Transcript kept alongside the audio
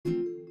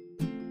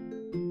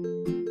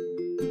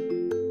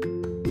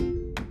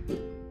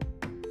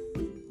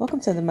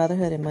Welcome to the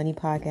Motherhood and Money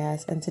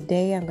Podcast, and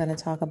today I'm going to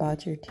talk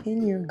about your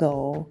 10-year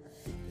goal.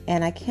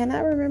 And I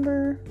cannot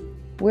remember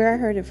where I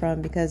heard it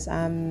from because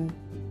I'm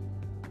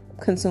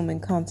consuming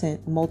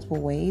content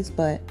multiple ways,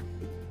 but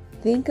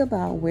think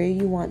about where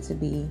you want to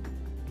be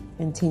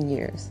in 10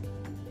 years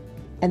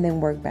and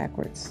then work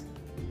backwards.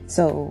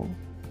 So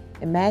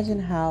imagine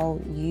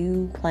how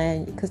you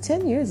plan, because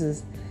 10 years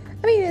it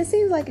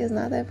seems like it's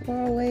not that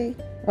far away,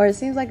 or it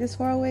seems like it's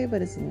far away,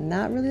 but it's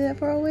not really that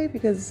far away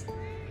because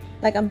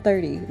I'm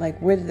 30.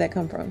 Where did that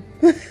come from?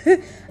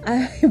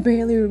 I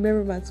barely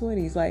remember my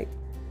 20s. I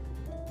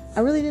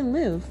really didn't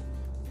live.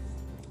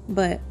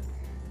 But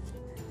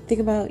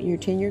think about your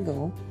 10-year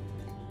goal.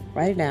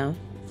 Write it down,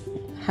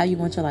 how you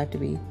want your life to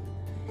be.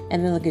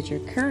 And then look at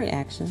your current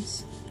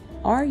actions.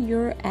 Are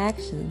your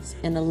actions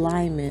in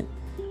alignment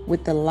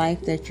with the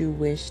life that you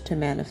wish to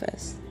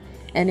manifest?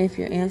 And if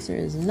your answer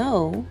is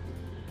no,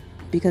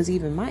 because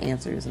even my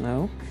answer is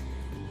no,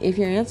 if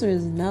your answer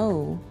is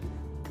no,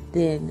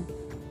 then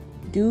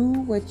do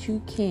what you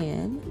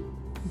can,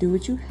 do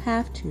what you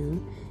have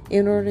to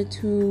in order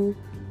to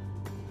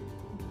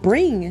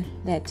bring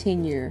that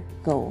 10-year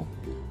goal.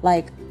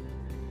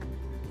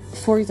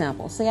 For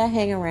example, say I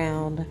hang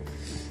around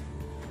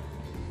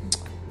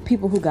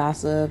people who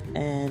gossip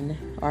and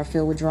are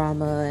filled with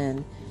drama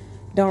and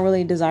don't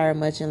really desire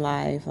much in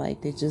life.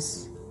 They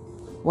just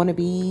want to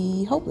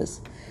be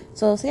hopeless.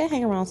 So say I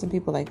hang around some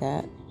people like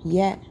that,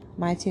 yet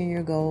my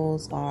 10-year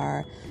goals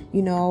are, I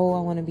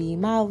want to be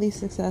mildly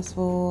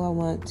successful. I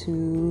want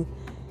to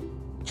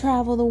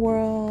travel the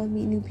world,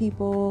 meet new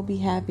people, be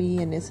happy,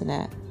 and this and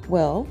that.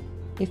 Well,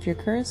 if your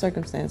current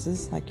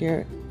circumstances,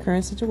 your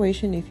current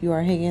situation, if you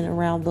are hanging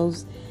around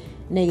those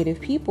negative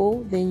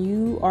people, then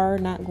you are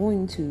not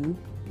going to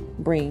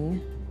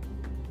bring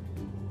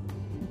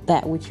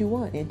that which you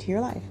want into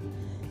your life.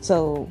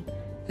 So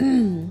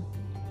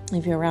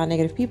if you're around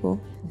negative people,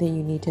 then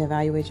you need to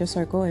evaluate your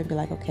circle and be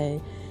like,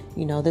 okay,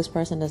 this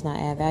person does not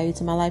add value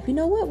to my life. You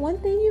know what? One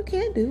thing you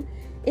can do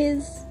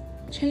is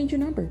change your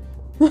number.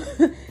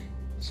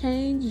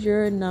 Change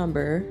your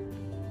number.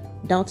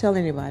 Don't tell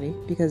anybody,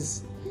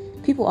 because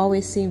people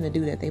always seem to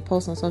do that. They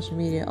post on social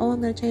media, oh,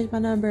 I'm going to change my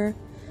number.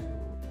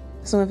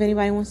 So if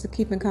anybody wants to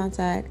keep in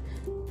contact,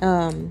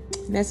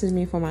 message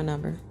me for my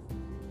number.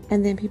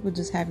 And then people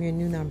just have your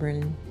new number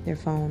in their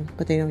phone,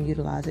 but they don't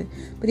utilize it.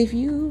 But if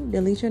you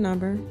delete your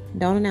number,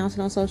 don't announce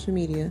it on social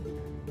media,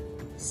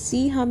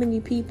 see how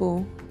many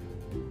people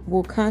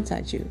will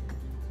contact you.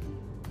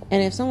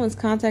 And if someone's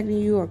contacting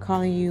you or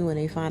calling you and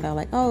they find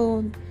out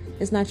oh,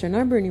 it's not your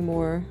number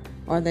anymore,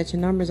 or that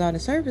your number's out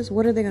of service,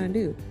 what are they going to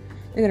do?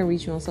 They're going to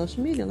reach you on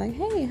social media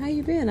hey, how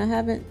you been? I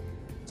haven't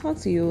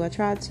talked to you. I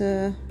tried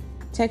to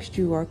text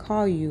you or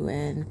call you,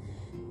 and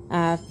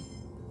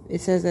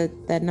it says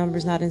that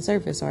number's not in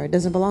service, or it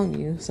doesn't belong to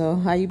you. So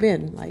how you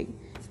been?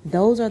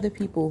 Those are the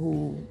people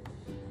who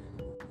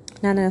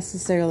not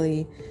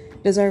necessarily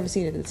deserve a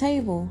seat at the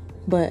table,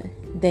 but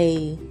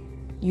they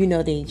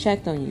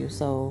checked on you.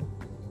 So,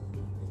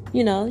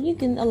 you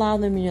can allow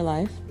them in your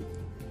life,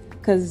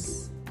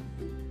 because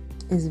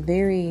it's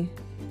very,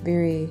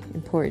 very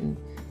important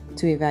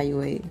to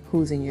evaluate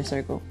who's in your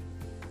circle.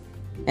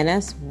 And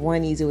that's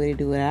one easy way to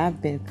do it.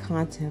 I've been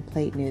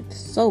contemplating it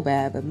so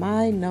bad, but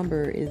my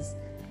number is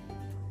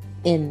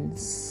in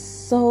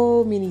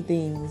so many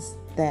things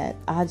that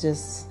I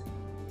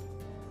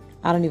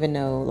don't even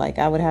know.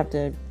 I would have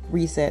to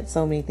reset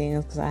so many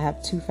things because I have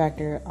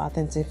 2-factor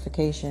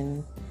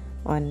authentication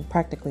on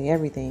practically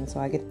everything.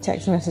 So I get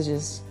text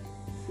messages.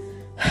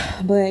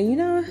 But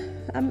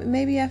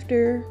maybe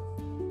after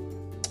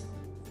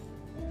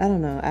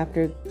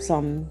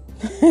some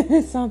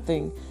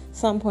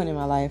point in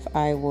my life,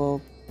 I will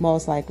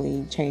most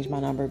likely change my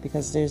number,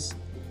 because it's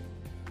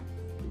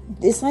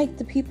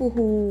the people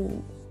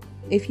who,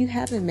 if you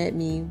haven't met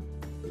me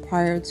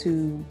prior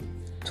to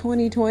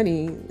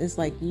 2020, it's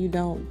you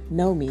don't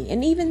know me.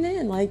 And even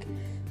then,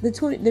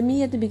 the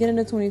me at the beginning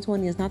of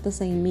 2020 is not the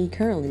same me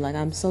currently.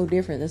 I'm so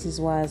different. This is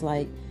why it's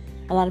a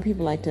lot of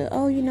people I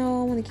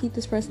want to keep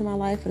this person in my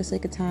life for the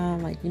sake of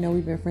time.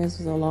 We've been friends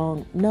for so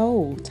long.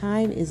 No,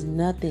 time is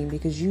nothing,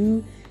 because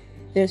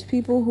there's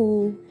people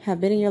who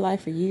have been in your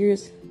life for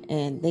years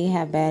and they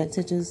have bad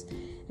intentions.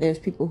 There's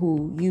people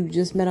who you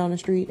just met on the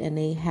street and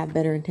they have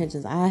better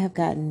intentions. I have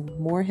gotten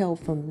more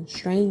help from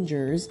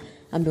strangers.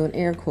 I'm doing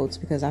air quotes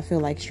because I feel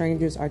like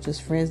strangers are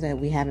just friends that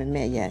we haven't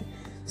met yet.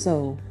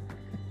 So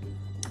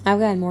I've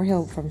gotten more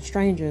help from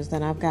strangers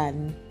than I've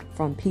gotten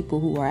from people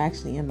who are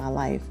actually in my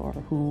life, or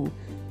who,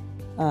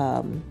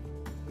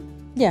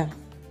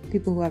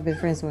 people who I've been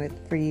friends with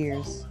for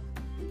years.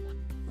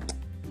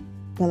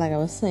 But like I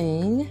was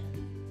saying,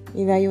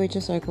 evaluate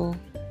your circle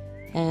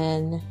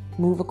and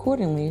move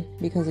accordingly,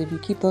 because if you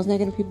keep those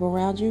negative people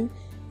around you,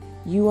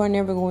 you are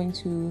never going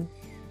to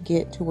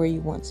get to where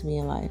you want to be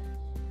in life.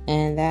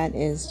 And that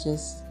is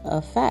just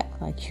a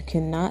fact. You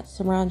cannot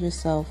surround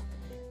yourself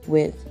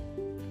with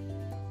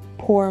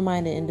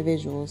poor-minded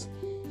individuals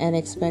and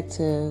expect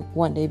to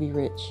one day be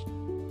rich.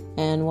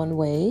 And one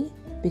way,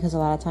 because a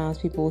lot of times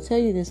people will tell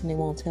you this and they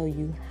won't tell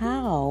you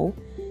how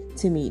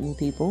to meet new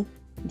people.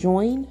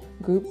 Join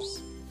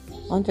groups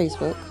on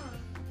Facebook.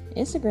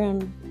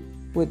 Instagram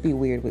would be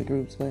weird with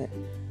groups, but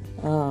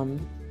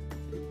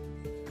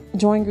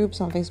join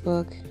groups on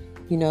Facebook.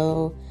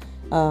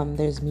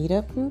 There's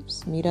meetup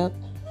groups. Meetup.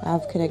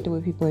 I've connected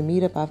with people in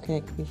Meetup. I've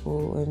connected with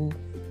people in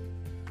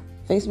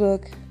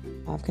Facebook.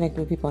 I've connected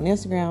with people on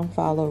Instagram.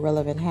 Follow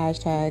relevant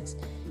hashtags.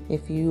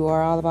 If you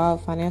are all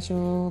about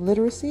financial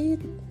literacy,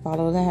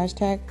 follow the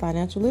hashtag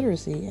financial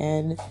literacy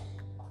and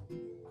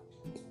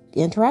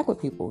interact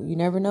with people. You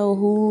never know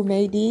who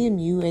may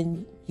DM you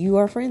and you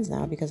are friends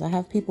now, because I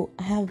have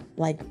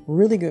like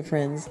really good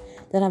friends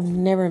that I've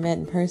never met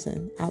in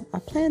person. I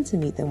plan to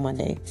meet them one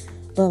day,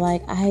 but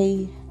like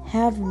I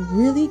have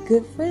really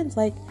good friends.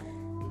 Like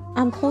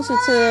I'm closer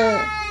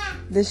to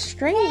the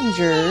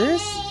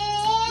strangers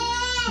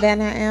than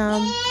I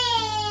am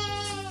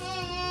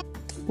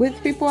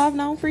with people I've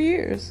known for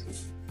years.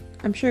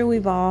 I'm sure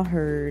we've all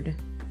heard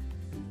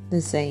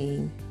the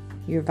saying,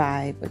 your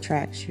vibe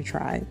attracts your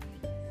tribe.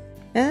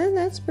 And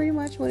that's pretty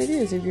much what it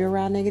is. If you're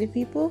around negative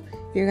people,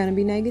 you're going to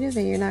be negative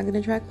and you're not going to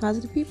attract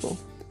positive people.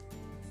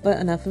 But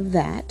enough of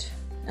that.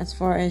 As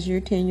far as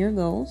your 10-year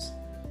goals,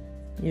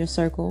 your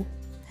circle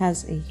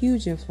has a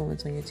huge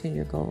influence on your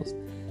 10-year goals.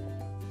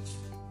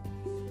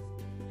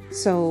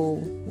 So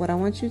what I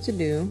want you to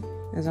do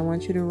is I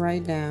want you to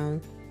write down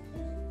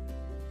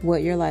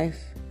what your life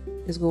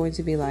is going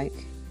to be like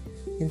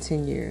in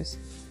 10 years.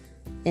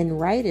 And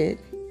write it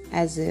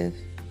as if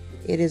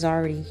it is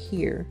already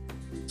here.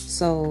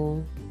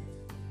 So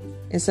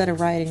instead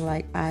of writing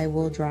like I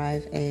will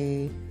drive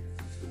it's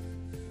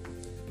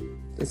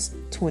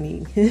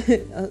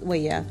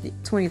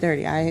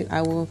 2030.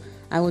 I will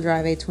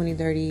drive a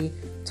 2030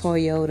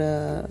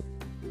 Toyota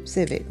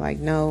Civic. Like,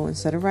 no,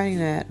 instead of writing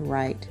that,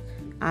 write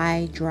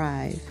I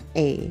drive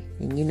and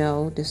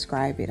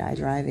describe it. I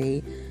drive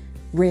a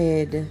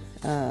red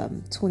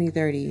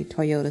 2030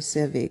 Toyota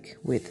Civic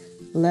with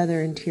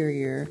leather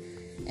interior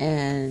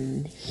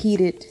and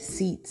heated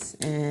seats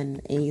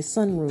and a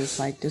sunroof.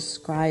 Like,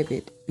 describe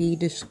it. Be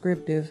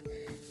descriptive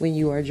when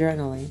you are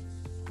journaling,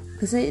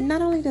 because it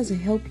not only does it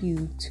help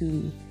you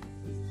to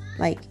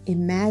like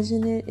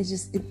imagine it, it's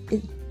just it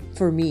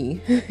for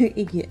me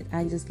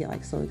I just get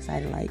like so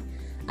excited. Like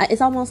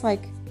it's almost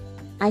like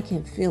I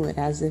can feel it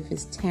as if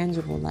it's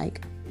tangible.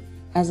 Like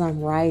as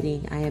I'm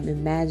writing, I am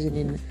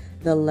imagining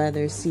the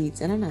leather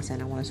seats. And I'm not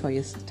saying I want a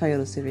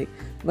Toyota Civic,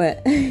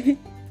 but I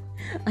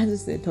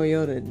just said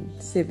Toyota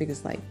and Civic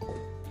is like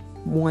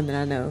one that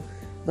I know.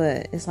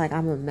 But it's like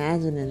I'm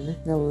imagining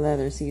the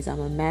leather seats. I'm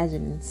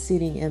imagining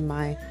sitting in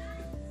my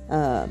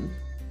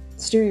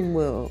steering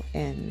wheel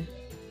and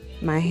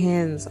my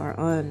hands are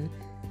on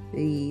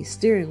the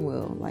steering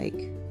wheel.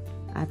 Like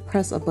I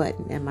press a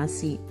button and my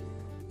seat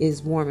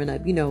is warming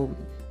up.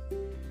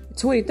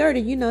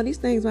 2030, these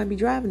things might be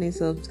driving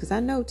themselves, because I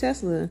know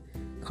Tesla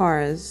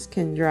cars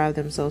can drive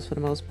themselves for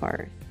the most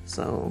part.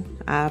 So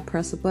I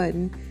press a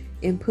button,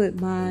 input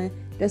my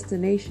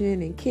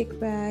destination and kick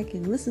back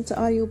and listen to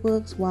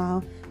audiobooks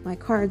while my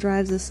car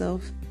drives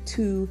itself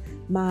to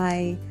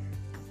my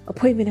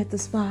appointment at the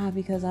spa,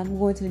 because I'm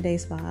going to the day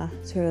spa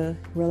to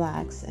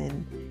relax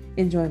and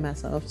enjoy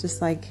myself.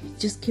 Just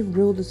get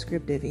real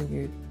descriptive in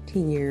your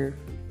 10-year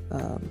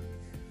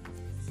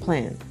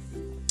plan.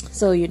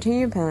 So your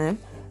 10-year plan,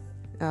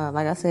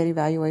 like I said,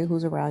 evaluate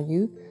who's around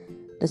you,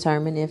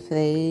 determine if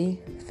they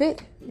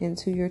fit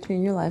into your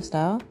 10-year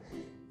lifestyle,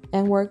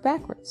 and work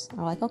backwards.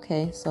 I'm like,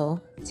 okay, so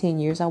 10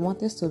 years, I want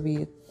this to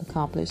be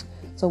accomplished.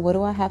 So what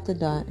do I have to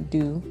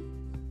do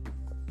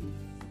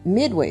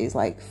midways,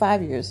 like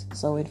 5 years?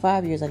 So in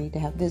 5 years, I need to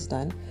have this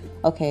done.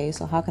 Okay,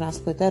 so how can I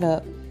split that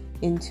up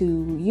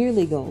into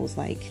yearly goals?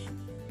 Like,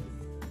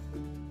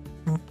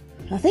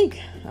 I think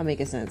I'm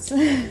making sense.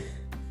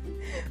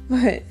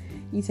 But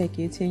you take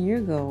your 10-year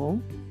goal,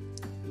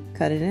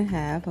 cut it in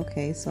half.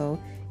 Okay, so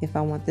if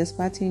I want this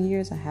by 10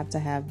 years, I have to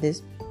have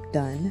this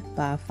done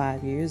by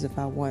 5 years. If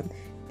I want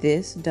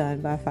this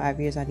done by 5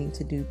 years, I need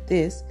to do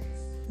this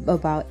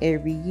about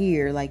every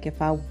year. Like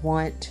if I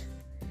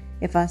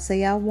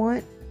say I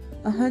want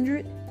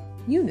 100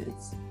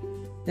 units,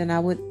 then I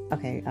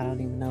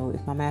don't even know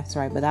if my math's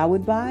right, but I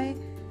would buy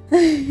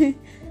 10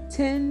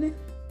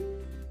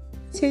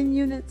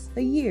 units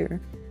a year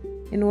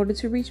in order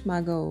to reach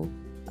my goal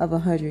of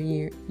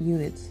 100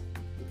 units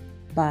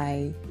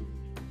by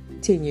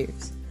 10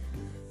 years.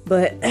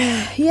 But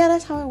yeah,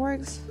 that's how it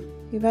works.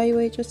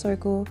 Evaluate your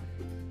circle,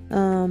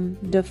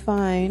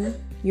 define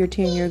your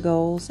 10-year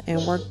goals,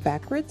 and work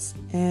backwards.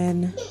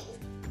 And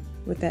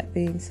with that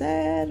being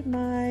said,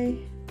 my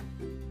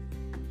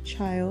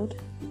child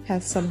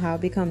has somehow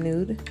become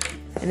nude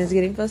and is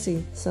getting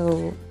fussy.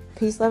 So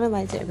peace, love, and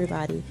light to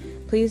everybody.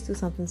 Please do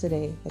something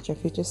today that your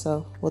future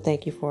self will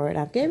thank you for it.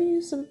 I've given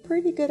you some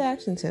pretty good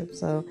action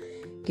tips, so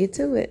get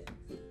to it.